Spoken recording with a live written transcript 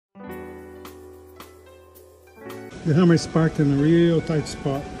The hammer is parked in a real tight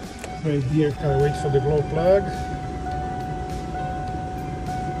spot. Right here, gotta wait for the glow plug.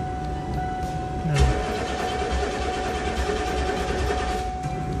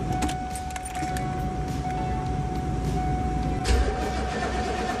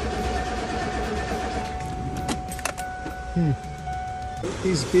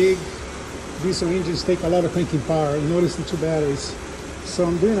 These big diesel engines take a lot of cranking power. Notice the two batteries. So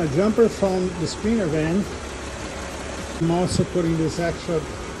I'm doing a jumper from the Sprinter van. I'm also putting this extra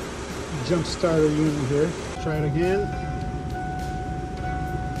jump starter unit here. Try it again.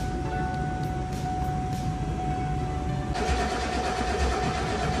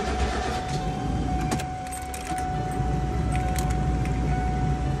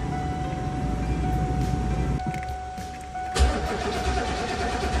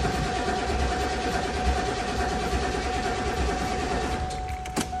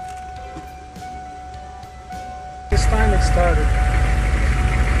 This time it started.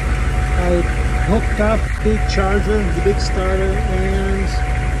 I hooked up the charger, the big starter,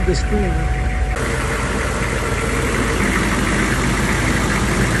 and the Sprinter.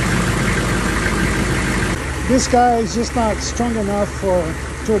 This guy is just not strong enough for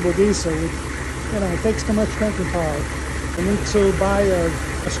turbo diesel. It takes too much cranking power. I need to buy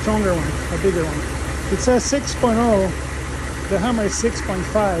a stronger one, a bigger one. It says 6.0, the hammer is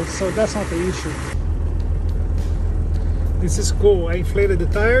 6.5, so that's not the issue. This is cool. I inflated the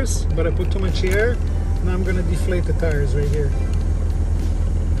tires, but I put too much air. Now I'm gonna deflate the tires right here.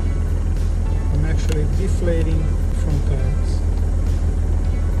 I'm actually deflating front tires.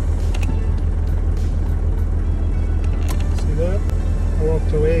 See that? I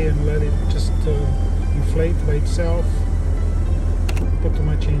walked away and let it just inflate by itself. Put too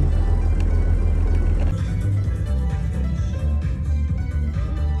much in.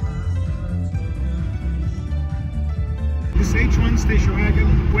 This H1 Station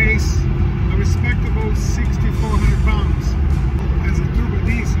Wagon weighs a respectable 6,400 pounds as a turbo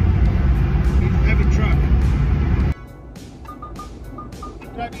diesel in a heavy truck.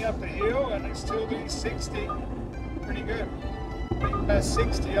 I'm driving up the hill and I'm still doing 60, pretty good. Going past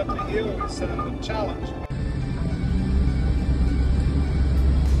 60 up the hill is a challenge.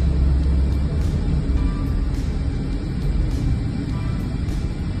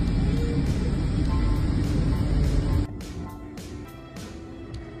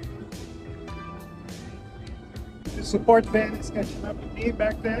 The support van is catching up with me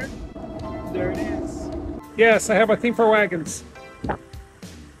back there. There it is. Yes, I have a thing for wagons.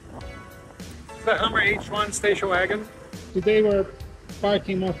 The Hummer H1 Station Wagon. Today we're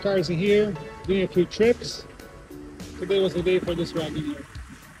parking more cars in here, doing a few trips. Today was the day for this wagon here.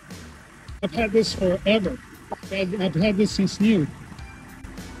 I've had this forever. I've had this since new.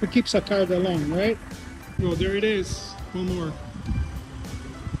 It keeps a car that long, right? Oh, there it is. One more.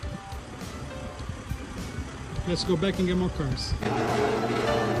 Let's go back and get more cars.